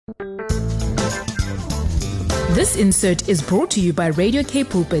This insert is brought to you by Radio K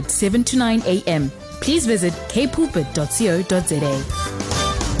Pulpit 7 to 9 a.m. Please visit kpulpit.co.za.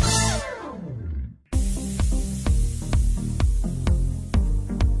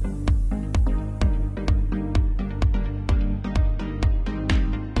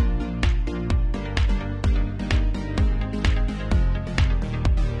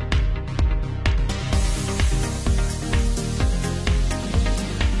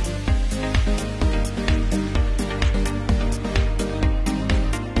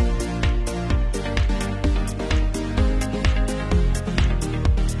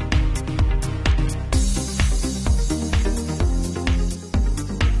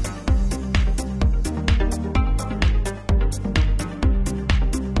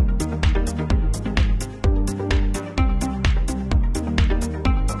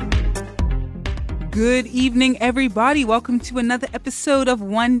 Good evening, everybody. Welcome to another episode of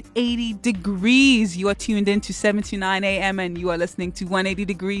 180 Degrees. You are tuned in to 7 to 9 a.m. and you are listening to 180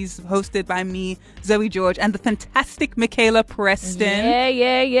 Degrees, hosted by me, Zoe George, and the fantastic Michaela Preston.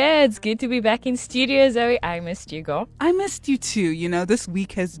 Yeah. It's good to be back in studio, Zoe. I missed you, girl. I missed you too. You know, this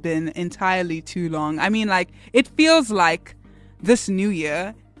week has been entirely too long. I mean, it feels like this new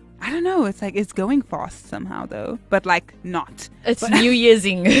year, I don't know. It's it's going fast somehow, though. But, not. It's New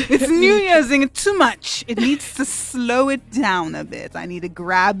Year's-ing. It's New Year's-ing too much. It needs to slow it down a bit. I need to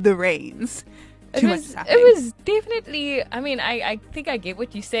grab the reins. It was definitely, I think I get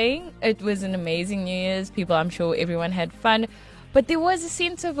what you're saying. It was an amazing New Year's. I'm sure everyone had fun. But there was a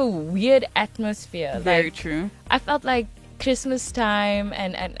sense of a weird atmosphere. Very true. I felt like Christmas time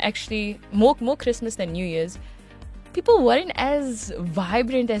and actually more Christmas than New Year's, people weren't as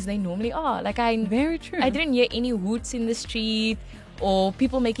vibrant as they normally are. Very true. I didn't hear any hoots in the street or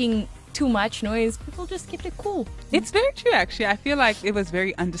people making too much noise. People just kept it cool. It's very true, actually. I feel like it was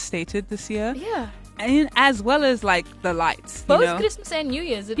very understated this year. Yeah. And as well as the lights. Both Christmas and New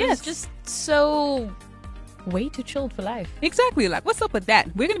Year's. It was just so way too chilled for life. Exactly. What's up with that?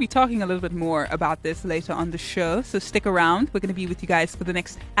 We're going to be talking a little bit more about this later on the show, so stick around. We're going to be with you guys for the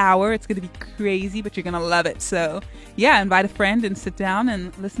next hour. It's going to be crazy, but you're going to love it. So yeah, invite a friend and sit down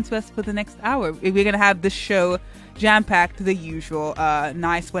and listen to us for the next hour. We're going to have this show jam-packed, the usual.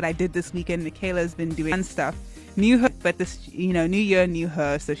 Nice what I did this weekend. Michaela's been doing fun stuff. New her, but this, new year, new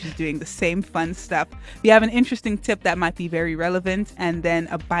her, so she's doing the same fun stuff. We have an interesting tip that might be very relevant, and then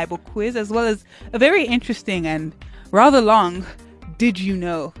a Bible quiz, as well as a very interesting and rather long Did You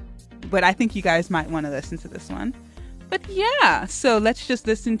Know? But I think you guys might want to listen to this one. But yeah, so let's just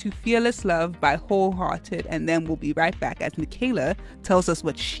listen to Fearless Love by Wholehearted, and then we'll be right back as Michaela tells us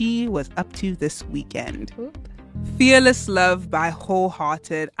what she was up to this weekend. Oop. Fearless Love by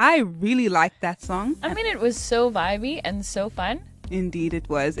Wholehearted. I really liked that song. It was so vibey and so fun. Indeed it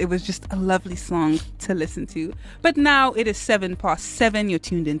was. It was just a lovely song to listen to. But now it is 7:07. You're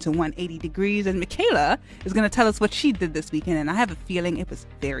tuned into 180 Degrees, and Michaela is going to tell us what she did this weekend, and I have a feeling it was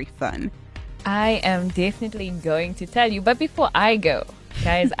very fun. I am definitely going to tell you. But before I go,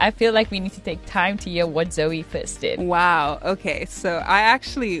 guys, I feel like we need to take time to hear what Zoe first did. Wow. Okay. So I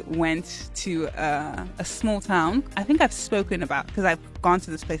actually went to a small town. I think I've spoken about, because I've gone to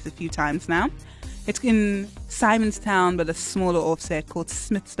this place a few times now. It's in Simonstown, but a smaller offset called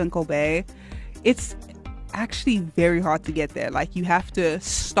Smithswinkle Bay. It's actually very hard to get there. You have to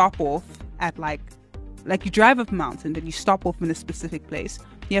stop off at you drive up a mountain, then you stop off in a specific place.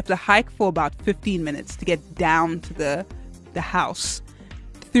 You have to hike for about 15 minutes to get down to the house,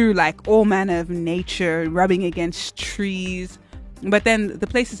 through all manner of nature, rubbing against trees. But then the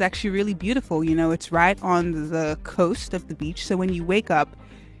place is actually really beautiful. It's right on the coast of the beach. So when you wake up,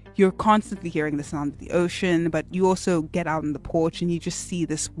 you're constantly hearing the sound of the ocean, but you also get out on the porch and you just see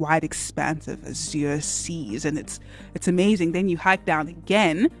this wide expanse of azure seas, and it's amazing. Then you hike down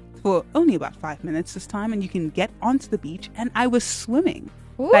again for only about 5 minutes this time, and you can get onto the beach, and I was swimming.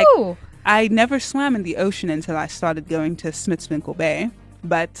 Ooh. I never swam in the ocean until I started going to Smithswinkle Bay.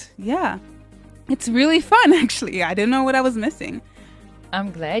 But yeah, it's really fun, actually. I didn't know what I was missing.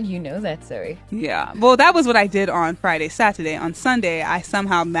 I'm glad you know that, Zoe. Yeah. Well, that was what I did on Friday, Saturday. On Sunday, I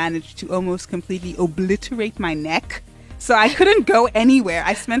somehow managed to almost completely obliterate my neck. So I couldn't go anywhere.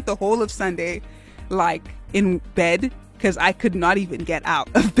 I spent the whole of Sunday, in bed, because I could not even get out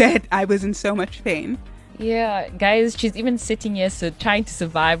of bed. I was in so much pain. Yeah, guys, she's even sitting here trying to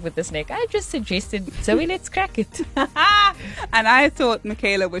survive with this neck. I just suggested, Zoe, let's crack it. And I thought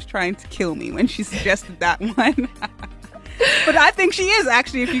Michaela was trying to kill me when she suggested that one. But I think she is,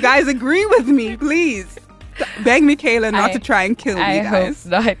 actually. If you guys agree with me, please beg Michaela not to try and kill me, guys.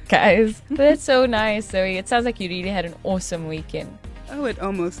 I hope not, guys. But that's so nice, Zoe. It sounds like you really had an awesome weekend. Oh, it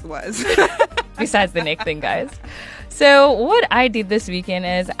almost was. besides the neck thing, guys. So what I did this weekend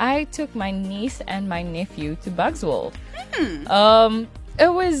is I took my niece and my nephew to Bugs World.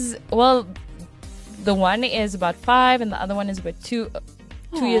 It was, well, the one is about 5 and the other one is about 2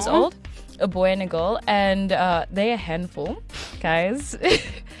 years old, a boy and a girl, and they're a handful, guys.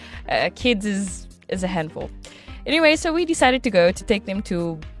 Kids is a handful. Anyway, so we decided to take them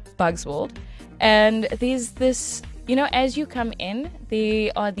to Bugs World, and there's this, you know, as you come in,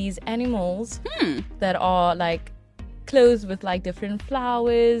 there are these animals that are like clothed with like different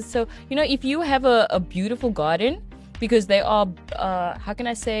flowers. So, you know, if you have a beautiful garden, because they are, how can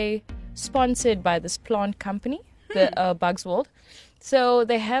I say, sponsored by this plant company, the Bugs World. So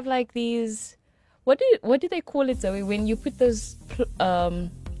they have like these, what do they call it, Zoe, when you put those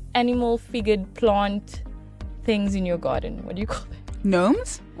animal figured plant things in your garden? What do you call it?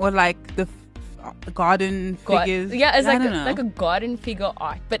 Gnomes? Or like the garden figures? Yeah, it's like a garden figure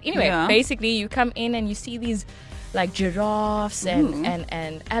art. But anyway, basically you come in and you see these like giraffes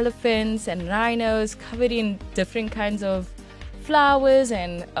and elephants and rhinos covered in different kinds of flowers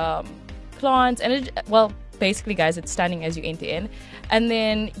and plants. And basically, guys, it's stunning as you enter in. And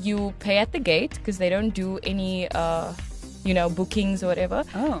then you pay at the gate because they don't do any bookings or whatever.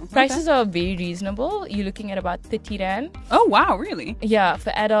 Prices are very reasonable. You're looking at about 30 rand. Oh wow, really? Yeah,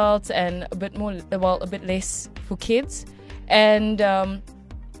 for adults, and a bit less for kids. And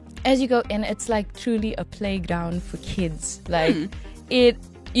as you go in, it's like truly a playground for kids. Like it,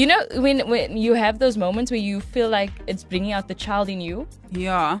 you know, when you have those moments where you feel like it's bringing out the child in you.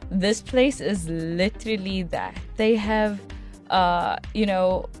 Yeah. This place is literally that. They have, they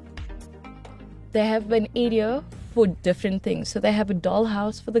have an area for different things. So they have a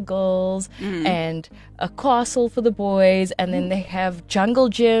dollhouse for the girls and a castle for the boys, and then they have jungle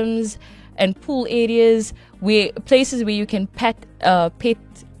gyms and pool areas, places where you can pet.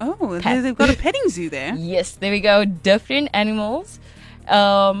 Oh, they've got a petting zoo there. Yes, there we go. Different animals.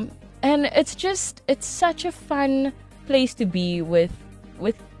 And it's such a fun place to be with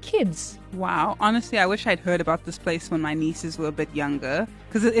kids. Wow. Honestly, I wish I'd heard about this place when my nieces were a bit younger,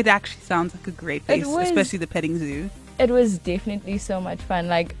 because it actually sounds like a great place, especially the petting zoo. It was definitely so much fun.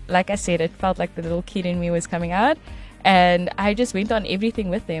 Like I said, it felt like the little kid in me was coming out, and I just went on everything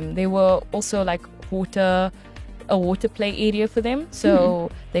with them. They were also like a water play area for them, so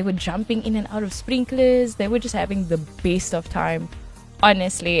they were jumping in and out of sprinklers. They were just having the best of time,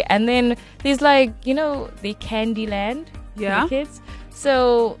 honestly. And then there's like, you know, the candy land for the kids.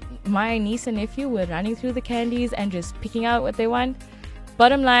 So my niece and nephew were running through the candies and just picking out what they want.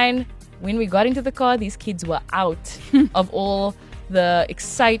 Bottom line, when we got into the car, these kids were out of all the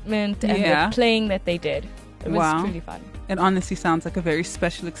excitement and the playing that they did. It was truly fun. It honestly sounds like a very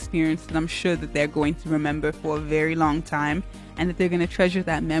special experience that I'm sure that they're going to remember for a very long time, and that they're going to treasure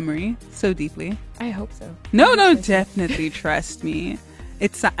that memory so deeply. I hope so. No, definitely trust me.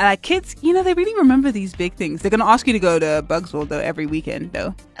 It's like kids, you know, they really remember these big things. They're going to ask you to go to Bugs World, though, every weekend,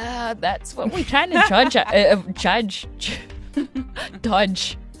 though. That's what we're trying to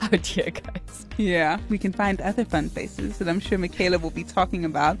dodge out here, guys. Yeah, we can find other fun places that I'm sure Michaela will be talking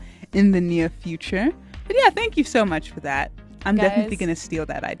about in the near future. But yeah, thank you so much for that. I'm definitely going to steal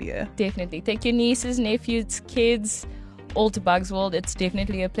that idea. Definitely. Take your nieces, nephews, kids, all to Bugs World. It's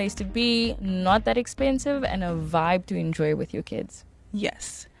definitely a place to be, not that expensive, and a vibe to enjoy with your kids.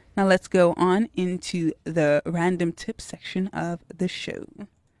 Yes. Now let's go on into the random tips section of the show.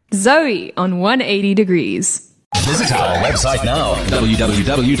 Zoe on 180 Degrees. Visit our website now,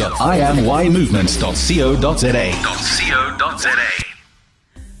 www.imymovement.co.za.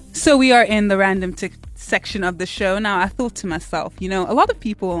 So we are in the random tip section of the show. Now I thought to myself, you know, a lot of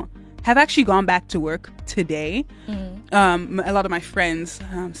people have actually gone back to work today. A lot of my friends,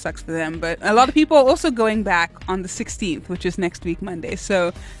 sucks for them, but a lot of people are also going back on the 16th, which is next week, Monday.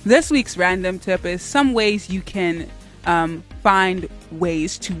 So this week's random tip is some ways you can find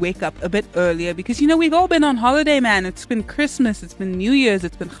ways to wake up a bit earlier, because, you know, we've all been on holiday, man. It's been Christmas, it's been New Year's,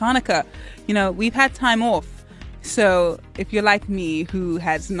 it's been Hanukkah. You know, we've had time off. So if you're like me, who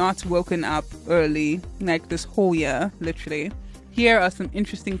has not woken up early like this whole year, literally, here are some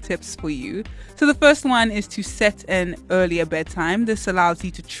interesting tips for you. So the first one is to set an earlier bedtime. This allows you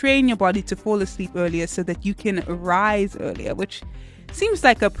to train your body to fall asleep earlier so that you can rise earlier, which seems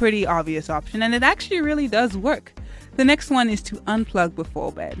like a pretty obvious option, and it actually really does work. The next one is to unplug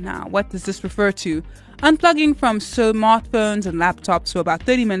before bed. Now, what does this refer to? Unplugging from smartphones and laptops for about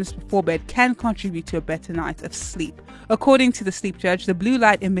 30 minutes before bed can contribute to a better night of sleep. According to the Sleep Judge, the blue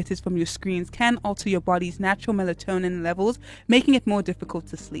light emitted from your screens can alter your body's natural melatonin levels, making it more difficult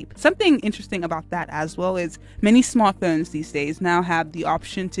to sleep. Something interesting about that as well is many smartphones these days now have the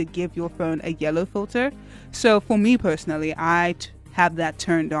option to give your phone a yellow filter. So for me personally, I have that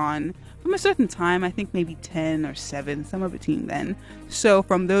turned on from a certain time, I think maybe 10 or 7, somewhere between then. So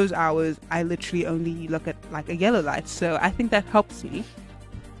from those hours, I literally only look at like a yellow light. So I think that helps me.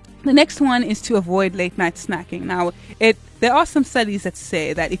 The next one is to avoid late night snacking. Now, there are some studies that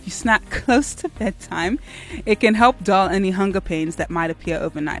say that if you snack close to bedtime, it can help dull any hunger pains that might appear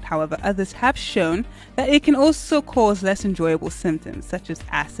overnight. However, others have shown that it can also cause less enjoyable symptoms, such as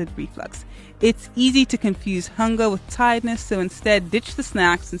acid reflux. It's easy to confuse hunger with tiredness, so instead ditch the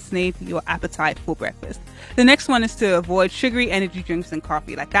snacks and save your appetite for breakfast. The next one is to avoid sugary energy drinks and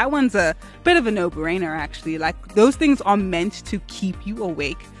coffee. Like, that one's a bit of a no-brainer, actually. Like, those things are meant to keep you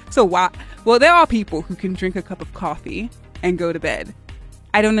awake. So there are people who can drink a cup of coffee and go to bed.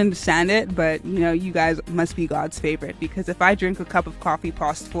 I don't understand it, but you guys must be God's favorite, because if I drink a cup of coffee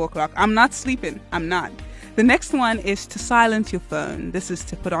past 4 o'clock, I'm not sleeping. I'm not. The next one is to silence your phone. This is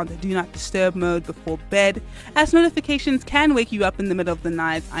to put on the do not disturb mode before bed, as notifications can wake you up in the middle of the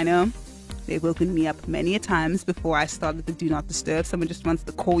night. I know they've woken me up many a times before I started the do not disturb. Someone just wants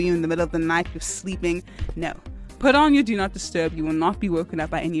to call you in the middle of the night, you're sleeping. No. Put on your do not disturb. You will not be woken up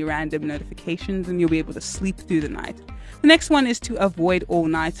by any random notifications, and you'll be able to sleep through the night. The next one is to avoid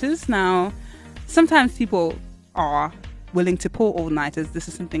all-nighters. Now, sometimes people are willing to pull all-nighters. This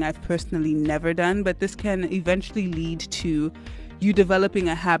is something I've personally never done, but this can eventually lead to you developing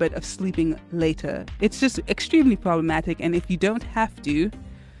a habit of sleeping later. It's just extremely problematic, and if you don't have to,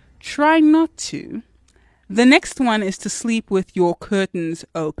 try not to. The next one is to sleep with your curtains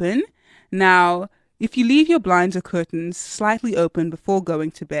open. Now, if you leave your blinds or curtains slightly open before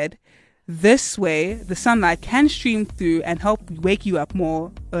going to bed, this way the sunlight can stream through and help wake you up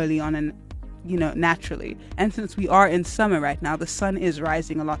more early on and naturally. And since we are in summer right now, the sun is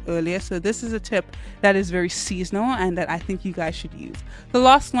rising a lot earlier. So this is a tip that is very seasonal and that I think you guys should use. The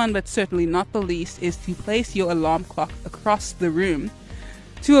last one, but certainly not the least, is to place your alarm clock across the room.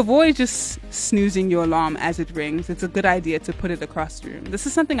 To avoid just snoozing your alarm as it rings, it's a good idea to put it across the room. This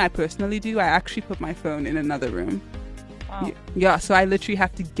is something I personally do. I actually put my phone in another room. Wow. Yeah, so I literally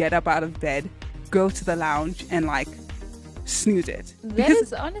have to get up out of bed, go to the lounge, and snooze it. That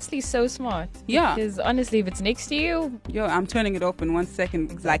is honestly so smart. Yeah. Because honestly, if it's next to you, I'm turning it off in 1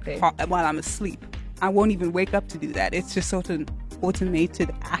 second, Exactly. while I'm asleep. I won't even wake up to do that. It's just sort of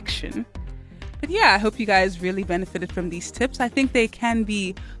automated action. But yeah, I hope you guys really benefited from these tips. I think they can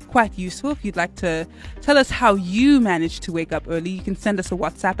be quite useful. If you'd like to tell us how you managed to wake up early, you can send us a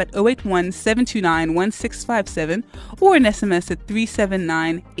WhatsApp at 081-729-1657 or an SMS at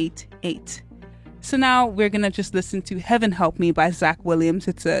 37988. So now we're going to just listen to Heaven Help Me by Zach Williams.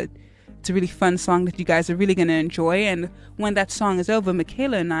 It's a really fun song that you guys are really going to enjoy. And when that song is over,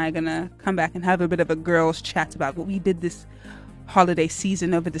 Michaela and I are going to come back and have a bit of a girls' chat about what we did this holiday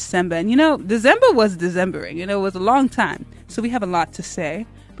season over December. And December was Decembering. It was a long time. So we have a lot to say.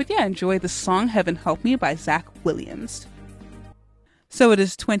 But yeah, enjoy the song Heaven Help Me by Zach Williams. So it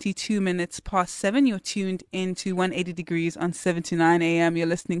is 22 minutes past 7. You're tuned into 180 Degrees on 7 to 9 a.m. You're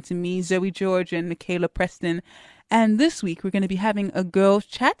listening to me, Zoe George, and Michaela Preston. And this week, we're going to be having a girls'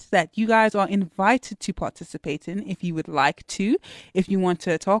 chat that you guys are invited to participate in if you would like to. If you want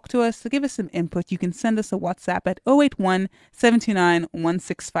to talk to us, to give us some input, you can send us a WhatsApp at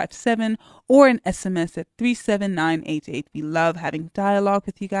 081-729-1657 or an SMS at 37988. We love having dialogue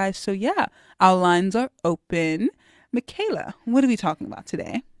with you guys. So yeah, our lines are open. Michaela, what are we talking about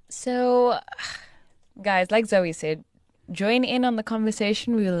today? so guys, like Zoe said, join in on the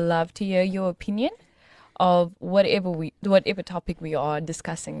conversation. We would love to hear your opinion of whatever topic we are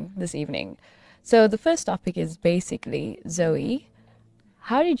discussing this evening. So the first topic is basically, Zoe,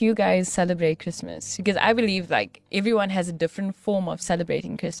 how did you guys celebrate Christmas? Because I believe everyone has a different form of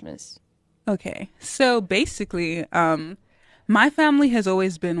celebrating Christmas. Okay, so basically, my family has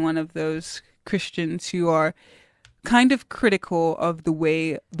always been one of those Christians who are kind of critical of the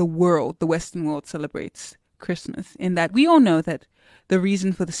way the Western world celebrates Christmas, in that we all know that the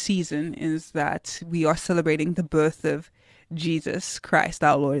reason for the season is that we are celebrating the birth of Jesus Christ,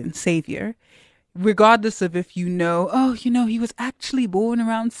 our Lord and Savior. Regardless of if he was actually born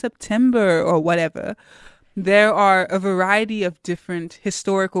around September or whatever, there are a variety of different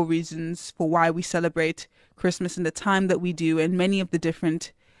historical reasons for why we celebrate Christmas in the time that we do, and many of the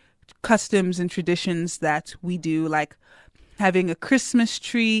different customs and traditions that we do, like having a Christmas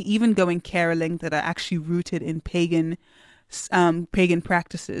tree, even going caroling that are actually rooted in pagan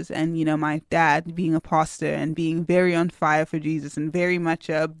practices. And, my dad being a pastor and being very on fire for Jesus and very much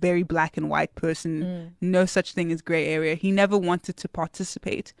a very black and white person, no such thing as gray area. He never wanted to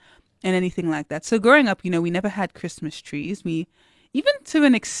participate in anything like that. So growing up, we never had Christmas trees. Even to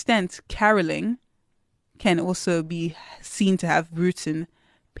an extent, caroling can also be seen to have roots in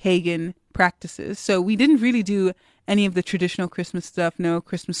pagan practices. So we didn't really do any of the traditional Christmas stuff, no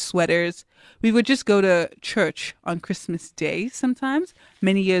Christmas sweaters. We would just go to church on Christmas Day sometimes.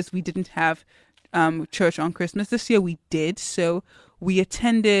 Many years we didn't have church on Christmas. This year we did. So we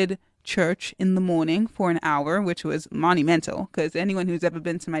attended church in the morning for an hour, which was monumental because anyone who's ever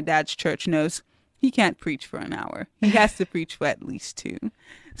been to my dad's church knows he can't preach for an hour. He has to preach for at least 2.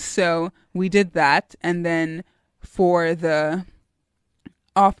 So we did that. And then for the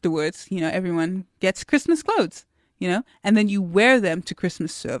afterwards, everyone gets Christmas clothes, and then you wear them to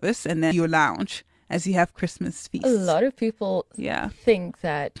Christmas service and then your lounge as you have Christmas feasts. A lot of people think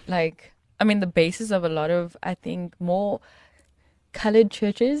that, the basis of a lot of, I think, more colored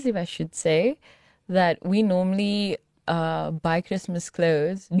churches, if I should say, that we normally buy Christmas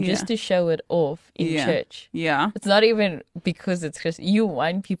clothes just to show it off in church. Yeah. It's not even because it's Christmas. You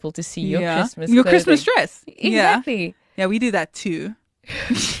want people to see your Christmas your clothing. Christmas dress. Exactly. Yeah, we do that too.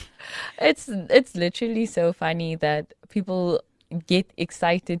 It's literally so funny that people get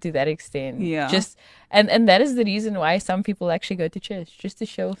excited to that extent. Yeah. And that is the reason why some people actually go to church, just to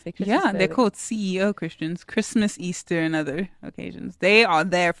show off their Christmas Yeah, they're clothing. called CEO Christians, Christmas, Easter, and other occasions. They are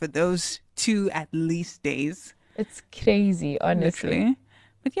there for those 2 at least days. It's crazy, honestly. Literally.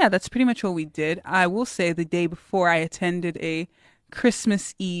 But yeah, that's pretty much all we did. I will say the day before I attended a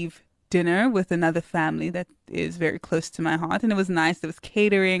Christmas Eve dinner with another family that is very close to my heart, and it was nice. There was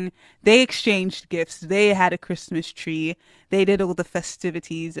catering. They exchanged gifts. They had a Christmas tree. They did all the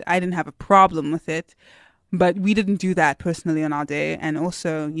festivities. I didn't have a problem with it, but we didn't do that personally on our day. And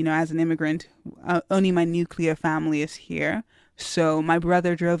also, as an immigrant, only my nuclear family is here. So my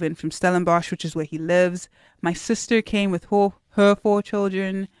brother drove in from Stellenbosch, which is where he lives. My sister came with her 4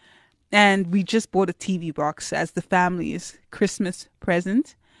 children, and we just bought a TV box as the family's Christmas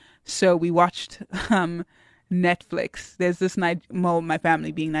present. So we watched Netflix. There's this, my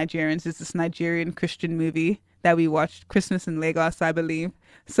family being Nigerians, there's this Nigerian Christian movie that we watched, Christmas in Lagos, I believe.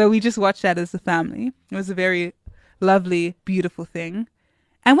 So we just watched that as a family. It was a very lovely, beautiful thing.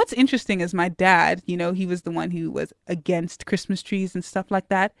 And what's interesting is my dad, he was the one who was against Christmas trees and stuff like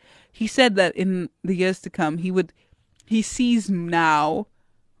that. He said that in the years to come, he sees now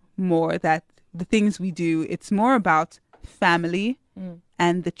more that the things we do, it's more about family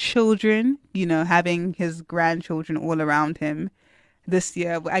and the children, having his grandchildren all around him this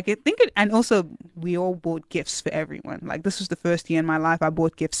year. And also we all bought gifts for everyone. Like, this was the first year in my life I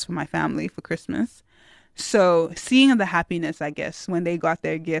bought gifts for my family for Christmas. So seeing the happiness, I guess, when they got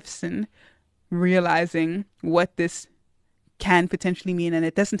their gifts and realizing what this can potentially mean. And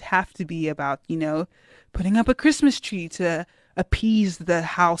it doesn't have to be about, putting up a Christmas tree to appease the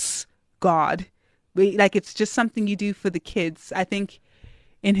house god. It's just something you do for the kids. I think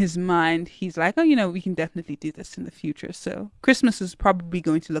in his mind, he's like, we can definitely do this in the future. So Christmas is probably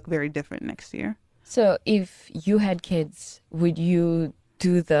going to look very different next year. So if you had kids, would you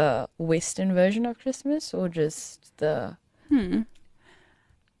do the Western version of Christmas or just the...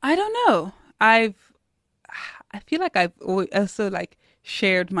 I don't know. I feel like I've also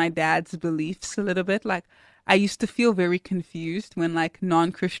shared my dad's beliefs a little bit. Like, I used to feel very confused when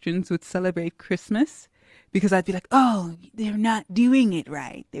non-Christians would celebrate Christmas, because I'd be like, oh, they're not doing it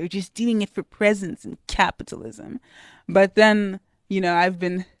right. They're just doing it for presents and capitalism. But then, I've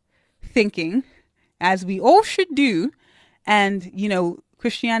been thinking, as we all should do, and,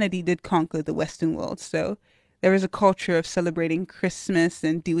 Christianity did conquer the Western world. So there is a culture of celebrating Christmas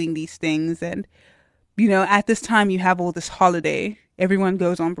and doing these things. And, at this time you have all this holiday. Everyone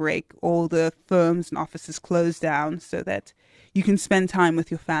goes on break. All the firms and offices close down so that you can spend time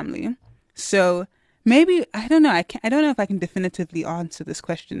with your family. So maybe, I don't know. I don't know if I can definitively answer this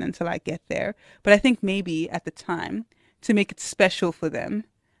question until I get there. But I think maybe at the time, to make it special for them,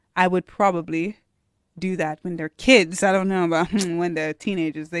 I would probably do that when they're kids. I don't know about when they're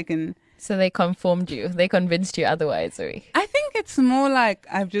teenagers. They can... So they conformed you. They convinced you otherwise, sorry. I think it's more like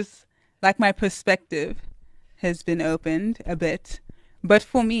I've just... my perspective has been opened a bit. But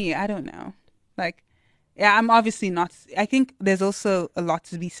for me, I don't know. I'm obviously not... I think there's also a lot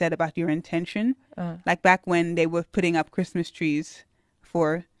to be said about your intention. Back when they were putting up Christmas trees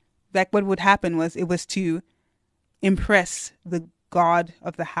for... what would happen was it was to impress the god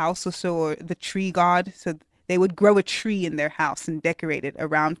of the house or so, or the tree god. So they would grow a tree in their house and decorate it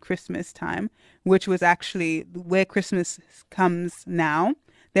around Christmas time, which was actually where Christmas comes now.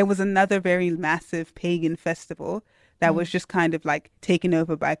 There was another very massive pagan festival that was just kind of like taken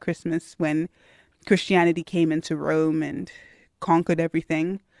over by Christmas when Christianity came into Rome and conquered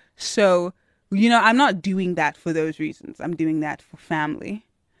everything. So, I'm not doing that for those reasons. I'm doing that for family.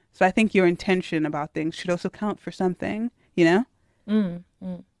 So I think your intention about things should also count for something, But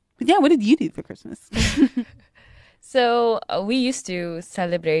yeah, what did you do for Christmas? So we used to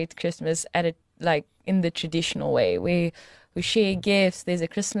celebrate Christmas in the traditional way. We share gifts. There's a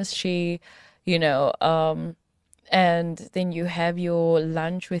Christmas tree, and then you have your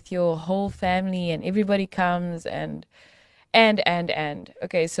lunch with your whole family, and everybody comes and.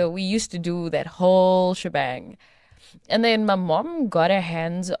 Okay, so we used to do that whole shebang. And then my mom got her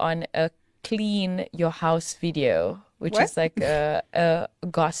hands on a clean your house video, which What? is like a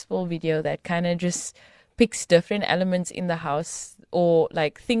gospel video that kind of just picks different elements in the house, or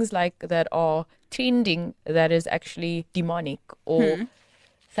like things like that are trending that is actually demonic or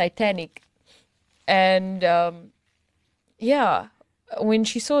satanic. And when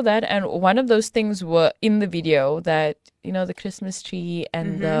she saw that, and one of those things were in the video, that the Christmas tree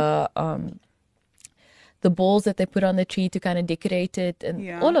and the balls that they put on the tree to kind of decorate it,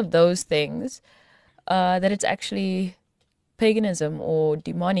 and all of those things, that it's actually paganism or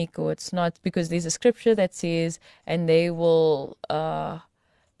demonic, or it's not, because there's a scripture that says, and they will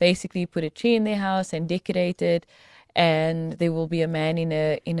basically put a tree in their house and decorate it, and there will be a man in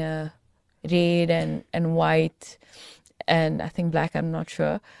a red and white, and I think black, I'm not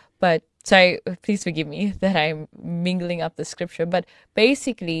sure. But sorry, please forgive me that I'm mingling up the scripture. But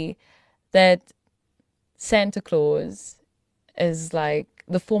basically, that Santa Claus is like,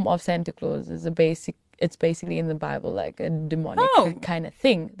 the form of Santa Claus is it's basically in the Bible, like a demonic kind of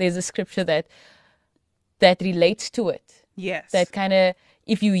thing. There's a scripture that relates to it. Yes. That kind of,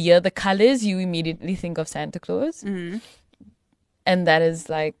 if you hear the colors, you immediately think of Santa Claus. Mm-hmm. And that is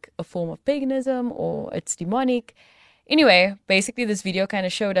like a form of paganism, or it's demonic. Anyway, basically this video kind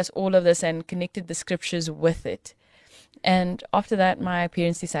of showed us all of this and connected the scriptures with it. And after that, my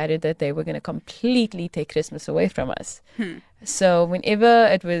parents decided that they were going to completely take Christmas away from us. So whenever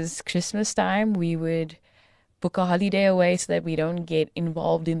it was Christmas time, we would book a holiday away so that we don't get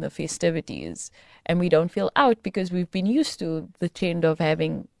involved in the festivities and we don't feel out, because we've been used to the trend of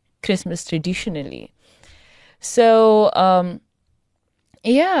having Christmas traditionally. So, and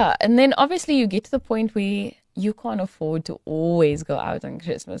then obviously you get to the point where you can't afford to always go out on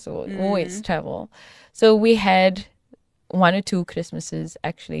Christmas or always travel. So we had 1 or 2 Christmases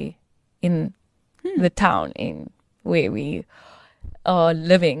actually in the town in where we are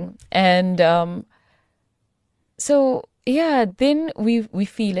living. And then we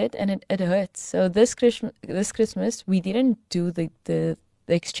feel it, and it hurts. So this Christmas we didn't do the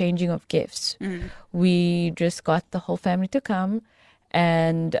exchanging of gifts. We just got the whole family to come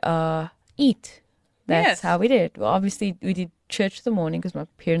and eat. That's how we did. Well, obviously, we did church in the morning because my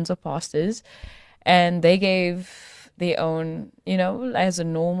parents are pastors, and they gave their own, as a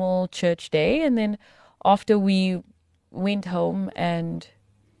normal church day. And then after we went home and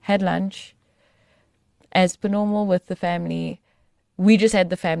had lunch, as per normal with the family, we just had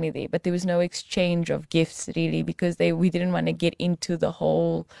the family there, but there was no exchange of gifts really, because we didn't want to get into the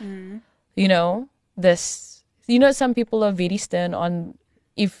whole, some people are very stern on,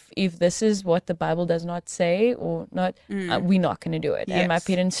 if this is what the Bible does not say or not, we're not going to do it. Yes. And my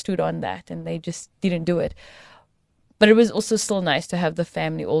parents stood on that, and they just didn't do it. But it was also still nice to have the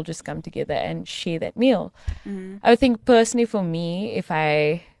family all just come together and share that meal. I think personally for me,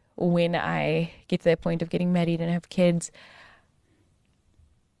 when I get to that point of getting married and have kids,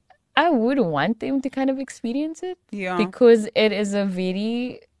 I would want them to kind of experience it. Yeah. Because it is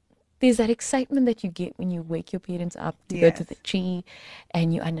there's that excitement that you get when you wake your parents up to go to the tree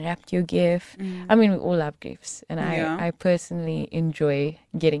and you unwrap your gift. I mean, we all love gifts, and I personally enjoy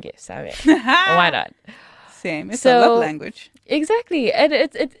getting gifts. I mean, why not? Same. It's a love language. Exactly. And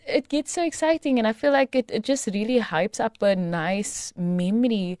it gets so exciting, and I feel like it just really hypes up a nice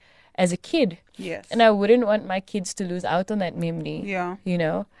memory as a kid. Yes. And I wouldn't want my kids to lose out on that memory. Yeah.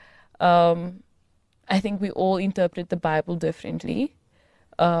 I think we all interpret the Bible differently.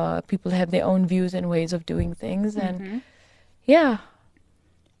 People have their own views and ways of doing things, and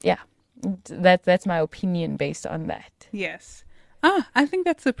that's my opinion based on that. Yes. I think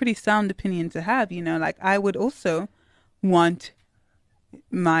that's a pretty sound opinion to have. Like I would also want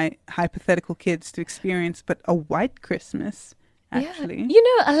my hypothetical kids to experience, but a white Christmas. Actually,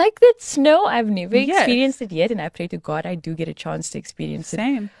 I like that snow. I've never experienced it yet, and I pray to God I do get a chance to experience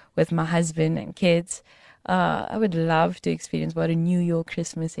it with my husband and kids. I would love to experience what a New York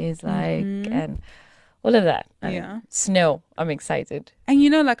Christmas is like and all of that. Snow. I'm excited.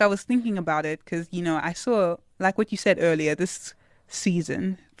 And like I was thinking about it because, I saw, like what you said earlier, this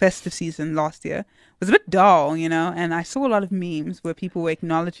season, festive season last year was a bit dull, and I saw a lot of memes where people were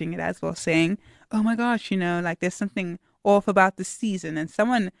acknowledging it as well, saying, oh my gosh, like there's something off about this season. And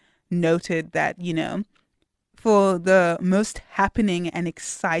someone noted that, for the most happening and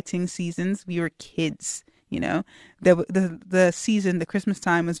exciting seasons, we were kids, the season, the Christmas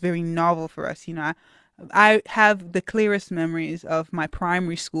time was very novel for us. I have the clearest memories of my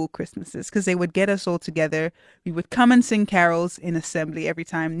primary school Christmases because they would get us all together. We would come and sing carols in assembly every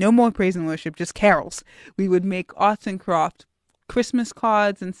time. No more praise and worship, just carols. We would make arts and craft, Christmas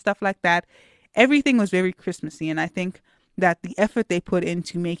cards and stuff like that. Everything was very Christmassy. And I think that the effort they put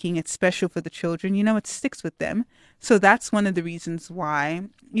into making it special for the children, it sticks with them. So that's one of the reasons why,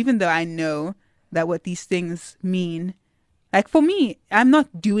 even though I know that what these things mean, like for me, I'm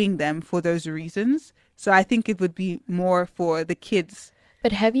not doing them for those reasons. So I think it would be more for the kids.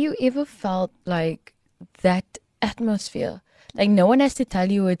 But have you ever felt like that atmosphere? Like no one has to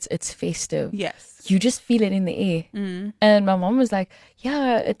tell you it's festive. Yes. You just feel it in the air. And my mom was like,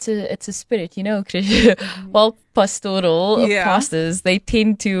 yeah, it's a spirit, Well, pastoral pastors, they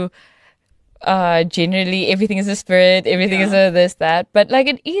tend to generally everything is a spirit, everything is a this, that. But like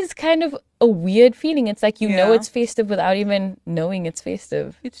it is kind of a weird feeling. It's like know it's festive without even knowing it's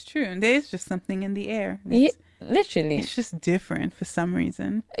festive. It's true. And there's just something in the air. Literally. It's just different for some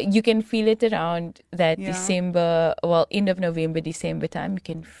reason. You can feel it around that December, end of November, December time. You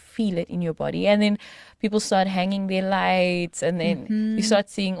can feel it in your body. And then people start hanging their lights and then you start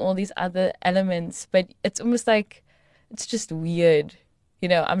seeing all these other elements. But it's almost like, it's just weird.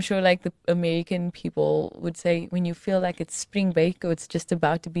 I'm sure like the American people would say when you feel like it's spring break or it's just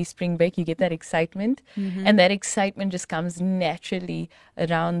about to be spring break, you get that excitement. And that excitement just comes naturally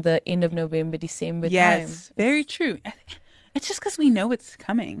around the end of November, December time. Yes, very true. It's just because we know it's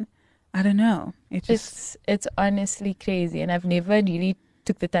coming. I don't know. It's honestly crazy. And I've never really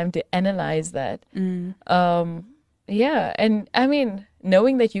took the time to analyze that. And I mean,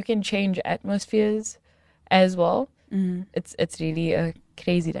 knowing that you can change atmospheres as well, it's really a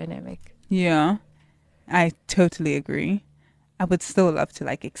crazy dynamic. Yeah, I totally agree. I would still love to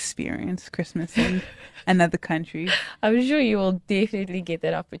like experience Christmas in another country. I'm sure you will definitely get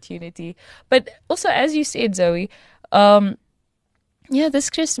that opportunity. But also, as you said, Zoe, this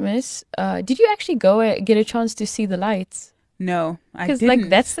Christmas, did you actually go get a chance to see the lights? No, I didn't. Because like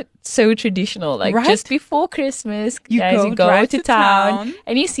that's so traditional. Like right? Just before Christmas, you go to town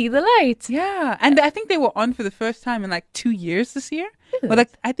and you see the lights. Yeah, and I think they were on for the first time in like 2 years this year. But like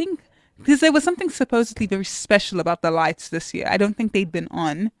I think because there was something supposedly very special about the lights this year. I don't think they'd been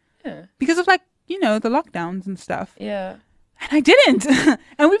on because of like the lockdowns and stuff. Yeah. And I didn't.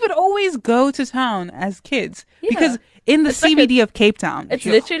 And we would always go to town as kids because in the CBD of Cape Town, it's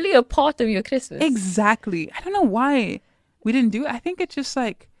literally a part of your Christmas. Exactly. I don't know why we didn't do it. I think it's just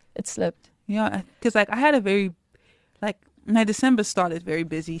like it slipped. Yeah, because like I had a very my December started very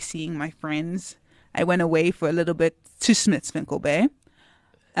busy seeing my friends. I went away for a little bit to Smithswinkle Bay,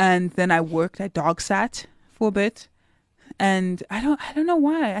 and then I worked at Dogsat for a bit, and I don't know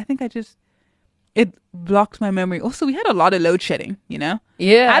why. I think it blocked my memory. Also, we had a lot of load shedding. Yeah,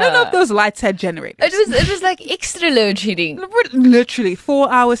 I don't know if those lights had generators. It was like extra load shedding. Literally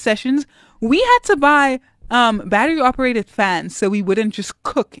 4-hour sessions. We had to buy battery operated fans so we wouldn't just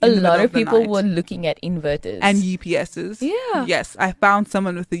cook in the middle of the night. A lot of people were looking at inverters and UPSs. Yeah. Yes, I found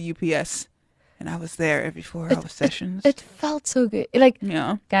someone with a UPS and I was there every 4-hour sessions. It felt so good. Like,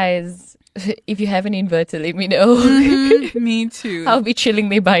 yeah, guys, if you have an inverter, let me know. Me too. I'll be chilling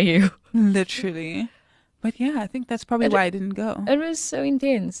there by you. Literally. But yeah, I think that's probably why I didn't go. It was so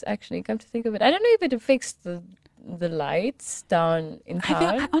intense, actually, come to think of it. I don't know if it affects the lights down in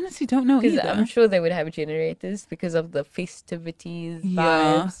town. I honestly don't know either. I'm sure they would have generators because of the festivities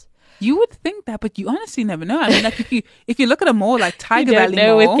vibes. You would think that, but you honestly never know. I mean, like if you look at a mall like Tiger Valley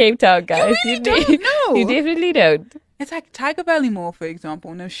Mall, with Cape Town, guys, you really don't know. You definitely don't. It's like Tiger Valley Mall, for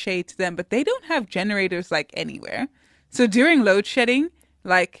example. No shade to them, but they don't have generators like anywhere. So during load shedding,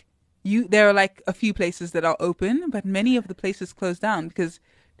 like there are like a few places that are open, but many of the places close down because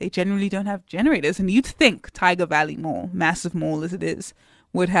they generally don't have generators. And you'd think Tiger Valley Mall, massive mall as it is,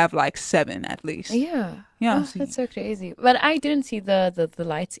 would have like 7 at least. Yeah. Yeah. Oh, that's so crazy. But I didn't see the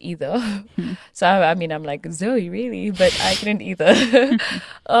lights either. So, I mean, I'm like, Zoe, really? But I didn't either.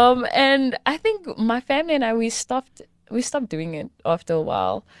 And I think my family and I, we stopped doing it after a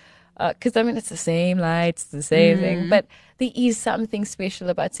while. Because, I mean, it's the same lights, the same thing. But there is something special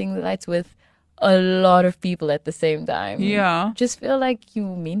about seeing the lights with a lot of people at the same time. Yeah. Just feel like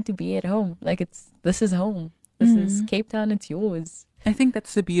you meant to be at home. Like this is home. This is Cape Town. It's yours. I think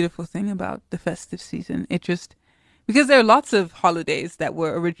that's the beautiful thing about the festive season. It just, because there are lots of holidays that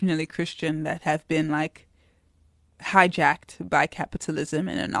were originally Christian that have been like hijacked by capitalism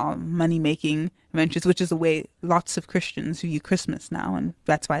and all money making ventures, which is the way lots of Christians view Christmas now. And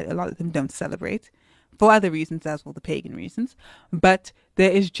that's why a lot of them don't celebrate for other reasons as well, the pagan reasons. But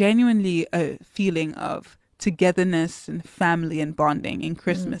there is genuinely a feeling of togetherness and family and bonding in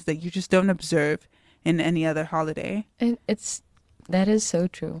Christmas that you just don't observe in any other holiday. And that is so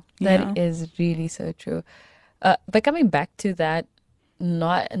true. Yeah. That is really so true. But coming back to that,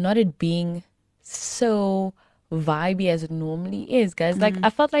 not it being so vibey as it normally is, guys. Like I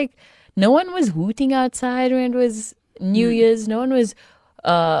felt like no one was hooting outside when it was New Year's. No one was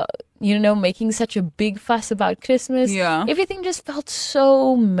making such a big fuss about Christmas. Yeah. Everything just felt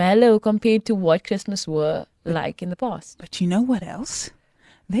so mellow compared to what Christmas were like in the past. But you know what else?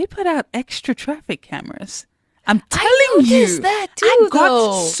 They put out extra traffic cameras. I'm telling noticed you, that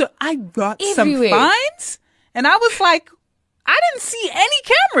too, I got Everywhere. some fines, and I was like, I didn't see any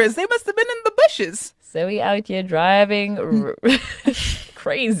cameras. They must have been in the bushes. So we out here driving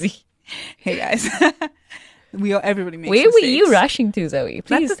crazy. Hey guys, everybody makes Where were mistakes. you rushing to, Zoe?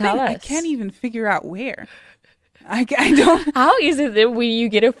 Please That's the tell thing. us. I can't even figure out where. I don't. How is it that when you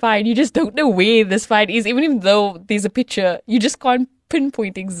get a fine, you just don't know where this fine is, even though there's a picture, you just can't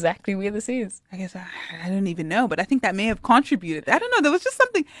pinpoint exactly where this is? I guess I don't even know, but I think that may have contributed. I don't know. There was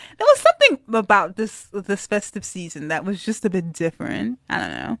something about this festive season that was just a bit different. I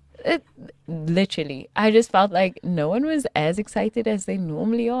don't know. Literally, I just felt like no one was as excited as they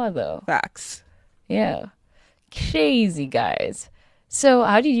normally are, though. Facts. Yeah. Crazy, guys. So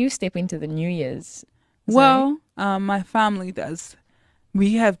how did you step into the New Year's? Well, my family does.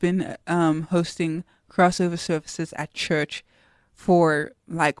 We have been hosting crossover services at church for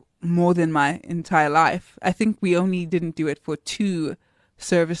like more than my entire life. I think we only didn't do it for 2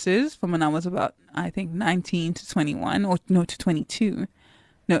 services from when I was about, I think, 19 to 21, or no, to 22.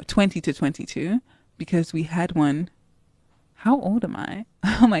 No, 20 to 22, because we had one. How old am I?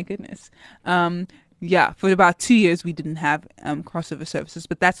 Oh my goodness. Yeah, for about 2 years we didn't have crossover services,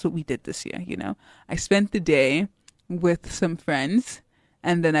 but that's what we did this year, you know. I spent the day with some friends,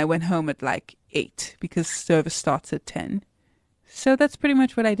 and then I went home at like 8 because service starts at 10. So that's pretty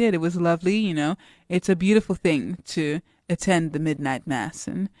much what I did. It was lovely, you know. It's a beautiful thing to attend the midnight mass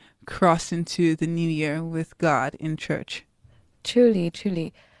and cross into the new year with God in church. Truly,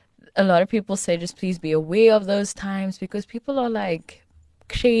 truly. A lot of people say just please be aware of those times because people are like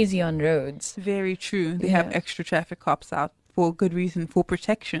crazy on roads. Very true. They have extra traffic cops out for good reason, for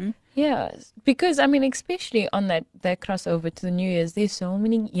protection. Yeah, because I mean, especially on that crossover to the New Year's, there's so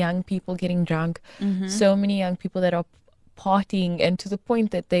many young people getting drunk, so many young people that are partying, and to the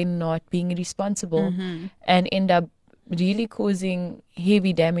point that they're not being responsible and end up really causing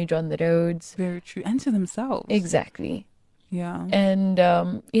heavy damage on the roads. Very true. And to themselves. Exactly. Yeah. And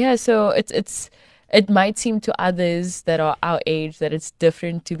so it might seem to others that are our age that it's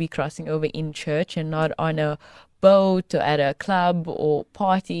different to be crossing over in church and not on a boat or at a club or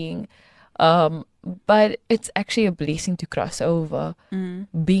partying. But it's actually a blessing to cross over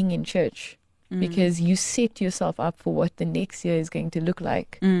being in church because you set yourself up for what the next year is going to look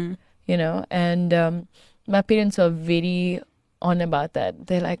like, you know. And my parents are very on about that.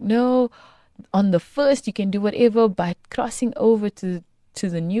 They're like, no, on the 1st you can do whatever, but crossing over to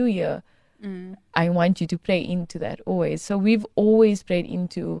the new year, I want you to pray into that always. So we've always prayed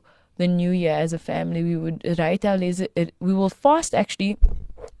into the new year as a family. We would write our list. We will fast actually.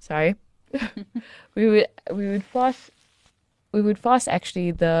 Sorry, we would fast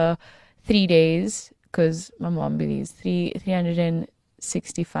actually the 3 days because my mom believes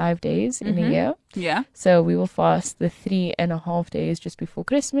 365 days in a year. Yeah. So we will fast the 3.5 days just before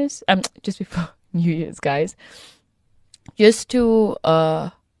Christmas. Just before New Year's, guys. Just to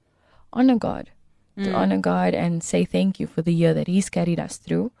honor God. To honor God and say thank you for the year that He's carried us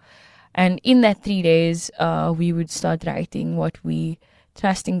through. And in that 3 days, we would start writing what we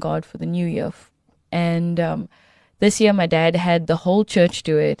trust in God for the new year. And this year, my dad had the whole church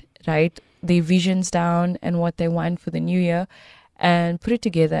do it, write their visions down and what they want for the new year and put it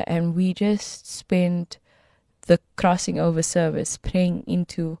together. And we just spent the crossing over service praying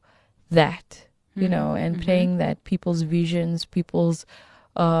into that, you know, and praying that people's visions, people's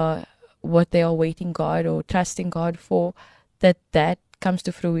what they are waiting God or trusting God for, that comes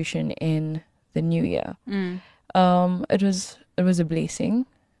to fruition in the new year. It was a blessing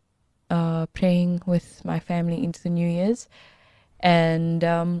praying with my family into the New Year's, and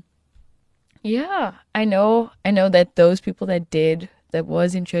Yeah, I know that those people that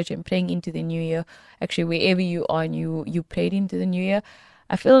was in church and praying into the new year, actually wherever you are and you prayed into the new year,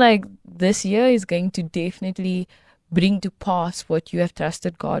 I feel like this year is going to definitely bring to pass what you have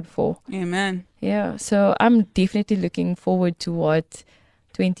trusted God for. Amen. Yeah, so I'm definitely looking forward to what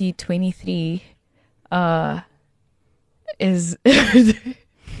 2023 is what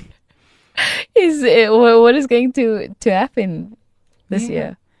is going to happen this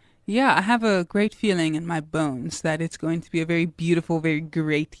year. Yeah, I have a great feeling in my bones that it's going to be a very beautiful, very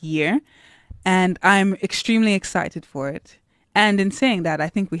great year. And I'm extremely excited for it. And in saying that, I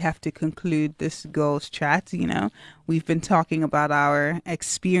think we have to conclude this girls' chat. You know, we've been talking about our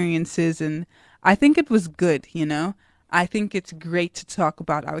experiences, and I think it was good, you know. I think it's great to talk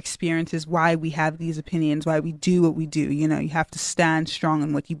about our experiences, why we have these opinions, why we do what we do. You know, you have to stand strong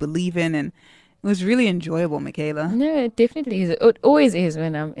in what you believe in, and it was really enjoyable, Michaela. No, it definitely is. It always is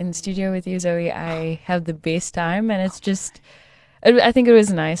when I'm in studio with you, Zoe. I have the best time, and it's just, I think it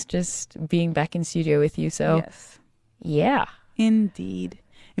was nice just being back in studio with you. So, Yes, yeah. indeed.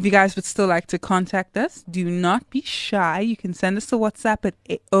 If you guys would still like to contact us, do not be shy. You can send us a WhatsApp at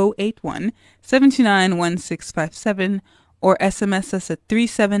 081-729-1657 or SMS us at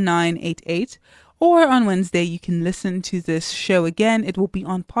 37988. Or on Wednesday, you can listen to this show again. It will be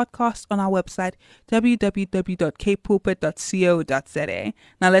on podcast on our website, www.kpulpit.co.za.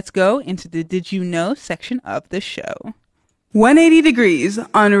 Now let's go into the Did You Know section of the show. 180 Degrees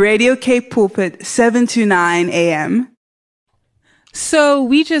on Radio Cape Pulpit, 7 to 9 a.m. So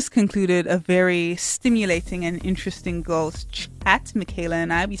we just concluded a very stimulating and interesting girls chat. Michaela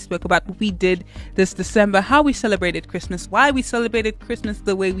and I, we spoke about what we did this December, how we celebrated Christmas, why we celebrated Christmas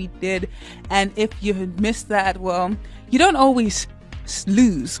the way we did. And if you had missed that, well, you don't always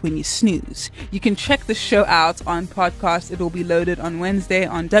lose when you snooze. You can check the show out on podcast. It will be loaded on Wednesday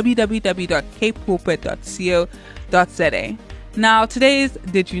on www.kpulpit.co.za. Now, today's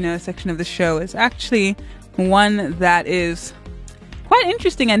Did You Know section of the show is actually one that is quite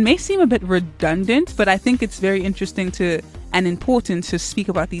interesting and may seem a bit redundant, but I think it's very interesting and important to speak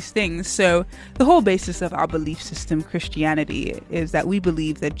about these things. So the whole basis of our belief system, Christianity, is that we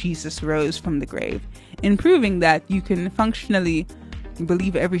believe that Jesus rose from the grave, in proving that you can functionally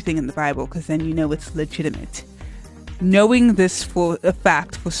believe everything in the Bible because then you know it's legitimate. Knowing this for a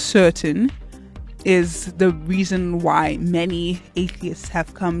fact, for certain, is the reason why many atheists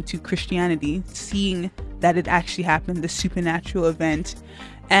have come to Christianity, seeing that it actually happened, the supernatural event.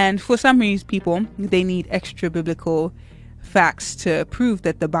 And for some reason, people, they need extra biblical facts to prove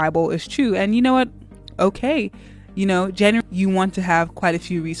that the Bible is true. And you know what? Okay. You know, generally, you want to have quite a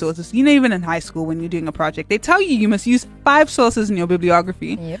few resources. You know, even in high school, when you're doing a project, they tell you must use 5 sources in your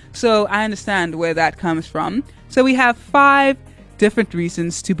bibliography. Yep. So I understand where that comes from. So we have 5 different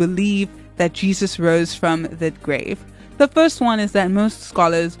reasons to believe that Jesus rose from the grave. The first one is that most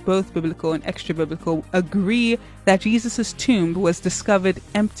scholars, both biblical and extra biblical, agree that Jesus' tomb was discovered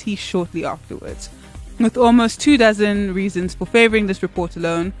empty shortly afterwards. With almost 24 reasons for favoring this report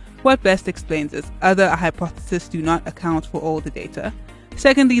alone, what best explains this? Other hypotheses do not account for all the data.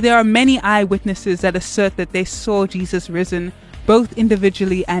 Secondly, there are many eyewitnesses that assert that they saw Jesus risen, both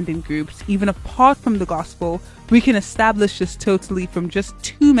individually and in groups. Even apart from the gospel, we can establish this totally from just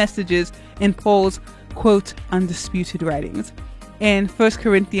 2 messages in Paul's, quote, undisputed writings. In 1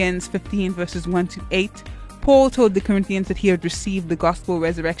 Corinthians 15 verses 1 to 8, Paul told the Corinthians that he had received the gospel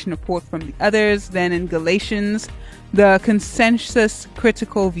resurrection report from the others. Then in Galatians, the consensus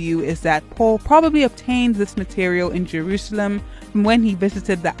critical view is that Paul probably obtained this material in Jerusalem from when he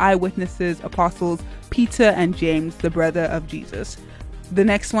visited the eyewitnesses, apostles Peter and James, the brother of Jesus. The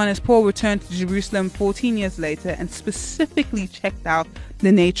next one is Paul returned to Jerusalem 14 years later and specifically checked out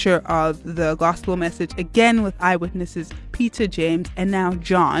the nature of the gospel message, again with eyewitnesses Peter, James, and now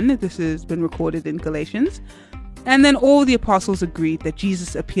John. This has been recorded in Galatians. And then all the apostles agreed that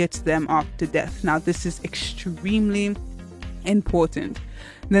Jesus appeared to them after death. Now, this is extremely important.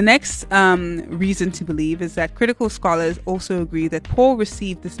 The next reason to believe is that critical scholars also agree that Paul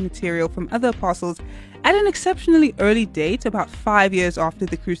received this material from other apostles at an exceptionally early date, about 5 years after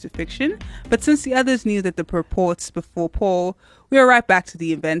the crucifixion. But since the others knew that the reports before Paul, we are right back to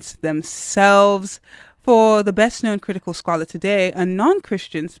the events themselves. For the best-known critical scholar today, a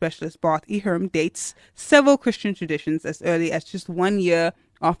non-Christian specialist, Bart Ehrman, dates several Christian traditions as early as just 1 year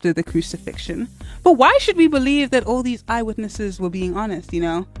after the crucifixion. But why should we believe that all these eyewitnesses were being honest, you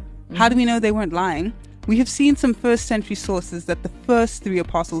know? How do we know they weren't lying? We have seen some first-century sources that the first 3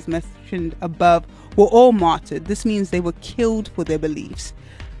 apostles mentioned above were all martyred. This means they were killed for their beliefs.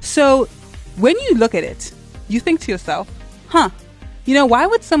 So when you look at it, you think to yourself, you know, why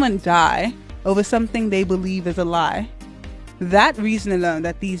would someone die over something they believe is a lie. That reason alone,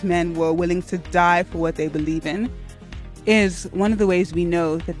 that these men were willing to die for what they believe in, is one of the ways we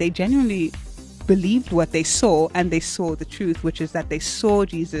know that they genuinely believed what they saw, and they saw the truth, which is that they saw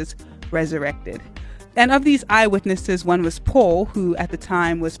Jesus resurrected. And of these eyewitnesses, one was Paul, who at the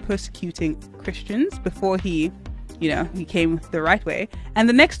time was persecuting Christians before he came the right way. And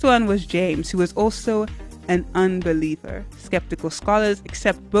the next one was James, who was also an unbeliever. Skeptical scholars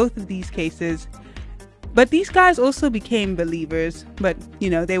accept both of these cases. But these guys also became believers, but,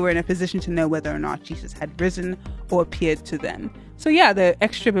 they were in a position to know whether or not Jesus had risen or appeared to them. So yeah, the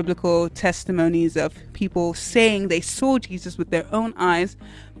extra biblical testimonies of people saying they saw Jesus with their own eyes,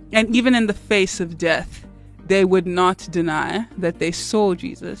 and even in the face of death, they would not deny that they saw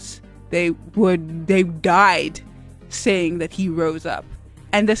Jesus. They died saying that he rose up.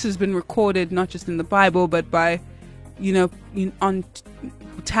 And this has been recorded not just in the Bible, but by, on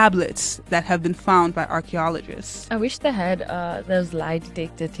tablets that have been found by archaeologists. I wish they had those lie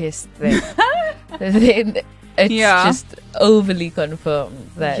detector tests there. It's just overly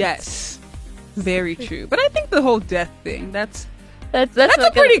confirmed that. Yes, very true. But I think the whole death thing, that's a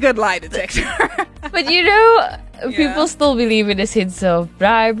pretty good lie detector. But people still believe in a sense of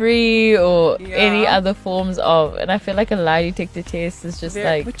bribery or any other forms of, and I feel like a lie detector test is just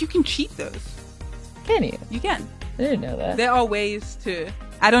But you can cheat those. Can you? You can. I didn't know that. There are ways to.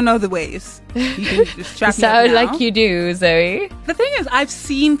 I don't know the ways. You can just track you sound like you do, Zoe. The thing is, I've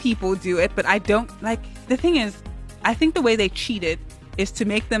seen people do it, but I don't like. The thing is, I think the way they cheat it is to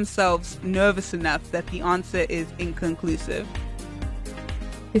make themselves nervous enough that the answer is inconclusive.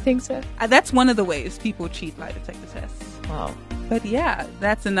 You think so? That's one of the ways people cheat lie detector tests. Wow. But yeah,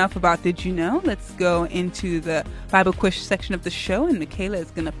 that's enough about Did You Know? Let's go into the Bible quiz section of the show, and Michaela is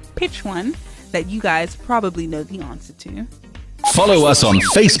going to pitch one that you guys probably know the answer to. Follow us on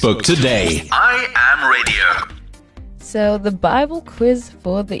Facebook today. I Am Radio. So the Bible quiz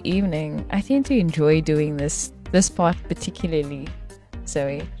for the evening. I tend to enjoy doing this part particularly,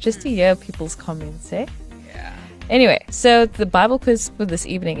 Zoe, just to hear people's comments, eh? Yeah. Anyway, so the Bible quiz for this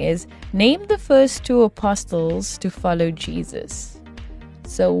evening is, name the first two apostles to follow Jesus.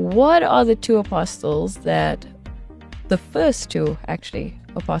 So what are the two apostles the first two actually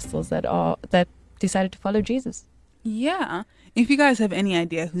apostles that decided to follow Jesus? Yeah. If you guys have any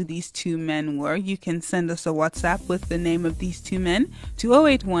idea who these two men were, you can send us a WhatsApp with the name of these two men to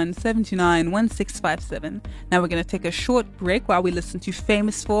 081-729-1657. Now we're going to take a short break while we listen to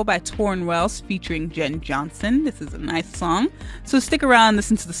Famous For by Torrin Wells featuring Jen Johnson. This is a nice song. So stick around,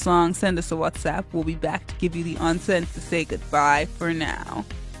 listen to the song, send us a WhatsApp. We'll be back to give you the answer and to say goodbye for now.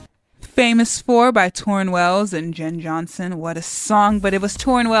 Famous For by Torrin Wells and Jen Johnson. What a song, but it was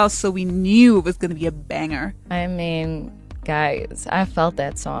Torrin Wells, so we knew it was going to be a banger. I mean, guys, I felt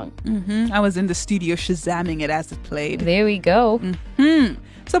that song. I was in the studio shazamming it as it played. There we go.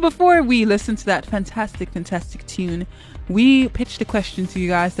 So before we listen to that fantastic tune, we pitched a question to you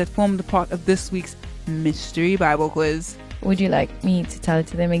guys that formed a part of this week's Mystery Bible Quiz. Would you like me to tell it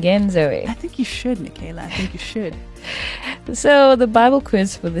to them again, Zoe? I think you should, Michaela. I think you should. So the Bible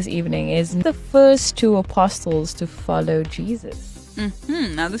quiz for this evening is the first two apostles to follow Jesus.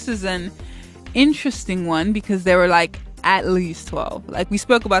 Now this is an interesting one because there were at least 12. We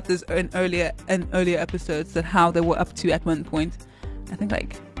spoke about this in earlier episodes, that how they were up to at one point, I think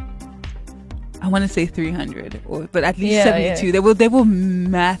I want to say 300, but at least 72. Yeah. There were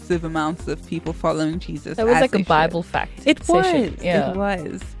massive amounts of people following Jesus. That was like a Bible fact. It session. It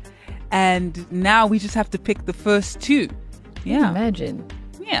was. And now we just have to pick the first two. Yeah. Imagine.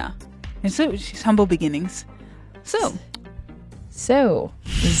 Yeah. And so she's humble beginnings. So,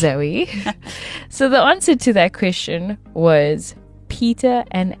 Zoe. So the answer to that question was Peter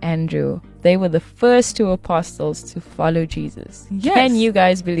and Andrew. They were the first two apostles to follow Jesus. Yes. Can you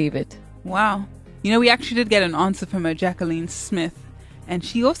guys believe it? Wow. We actually did get an answer from a Jacqueline Smith, and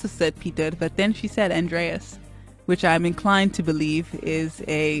she also said Peter, but then she said Andreas, which I'm inclined to believe is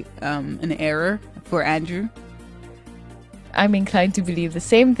an error for Andrew. I'm inclined to believe the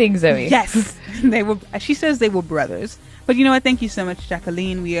same thing, Zoe. Yes. She says they were brothers. But you know what? Thank you so much,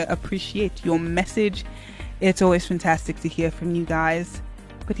 Jacqueline. We appreciate your message. It's always fantastic to hear from you guys.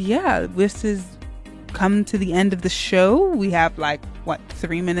 But yeah, this is come to the end of the show. We have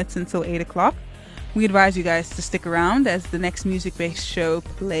 3 minutes until 8 o'clock. We advise you guys to stick around as the next music-based show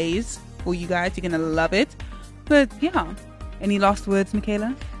plays for you guys. You're going to love it. But yeah, any last words,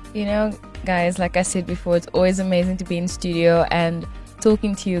 Michaela? Guys, like I said before, it's always amazing to be in studio and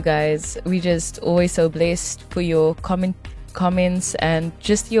talking to you guys. We just always so blessed for your comments and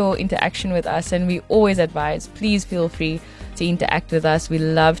just your interaction with us. And we always advise, please feel free to interact with us. We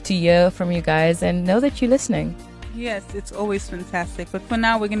love to hear from you guys and know that you're listening. Yes, it's always fantastic. But for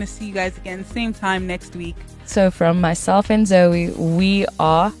now, we're going to see you guys again same time next week. So from myself and Zoe, we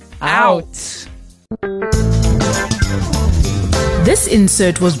are out. This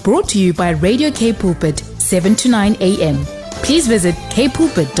insert was brought to you by Radio K Pulpit, 7 to 9 a.m. Please visit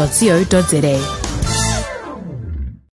kpulpit.co.za.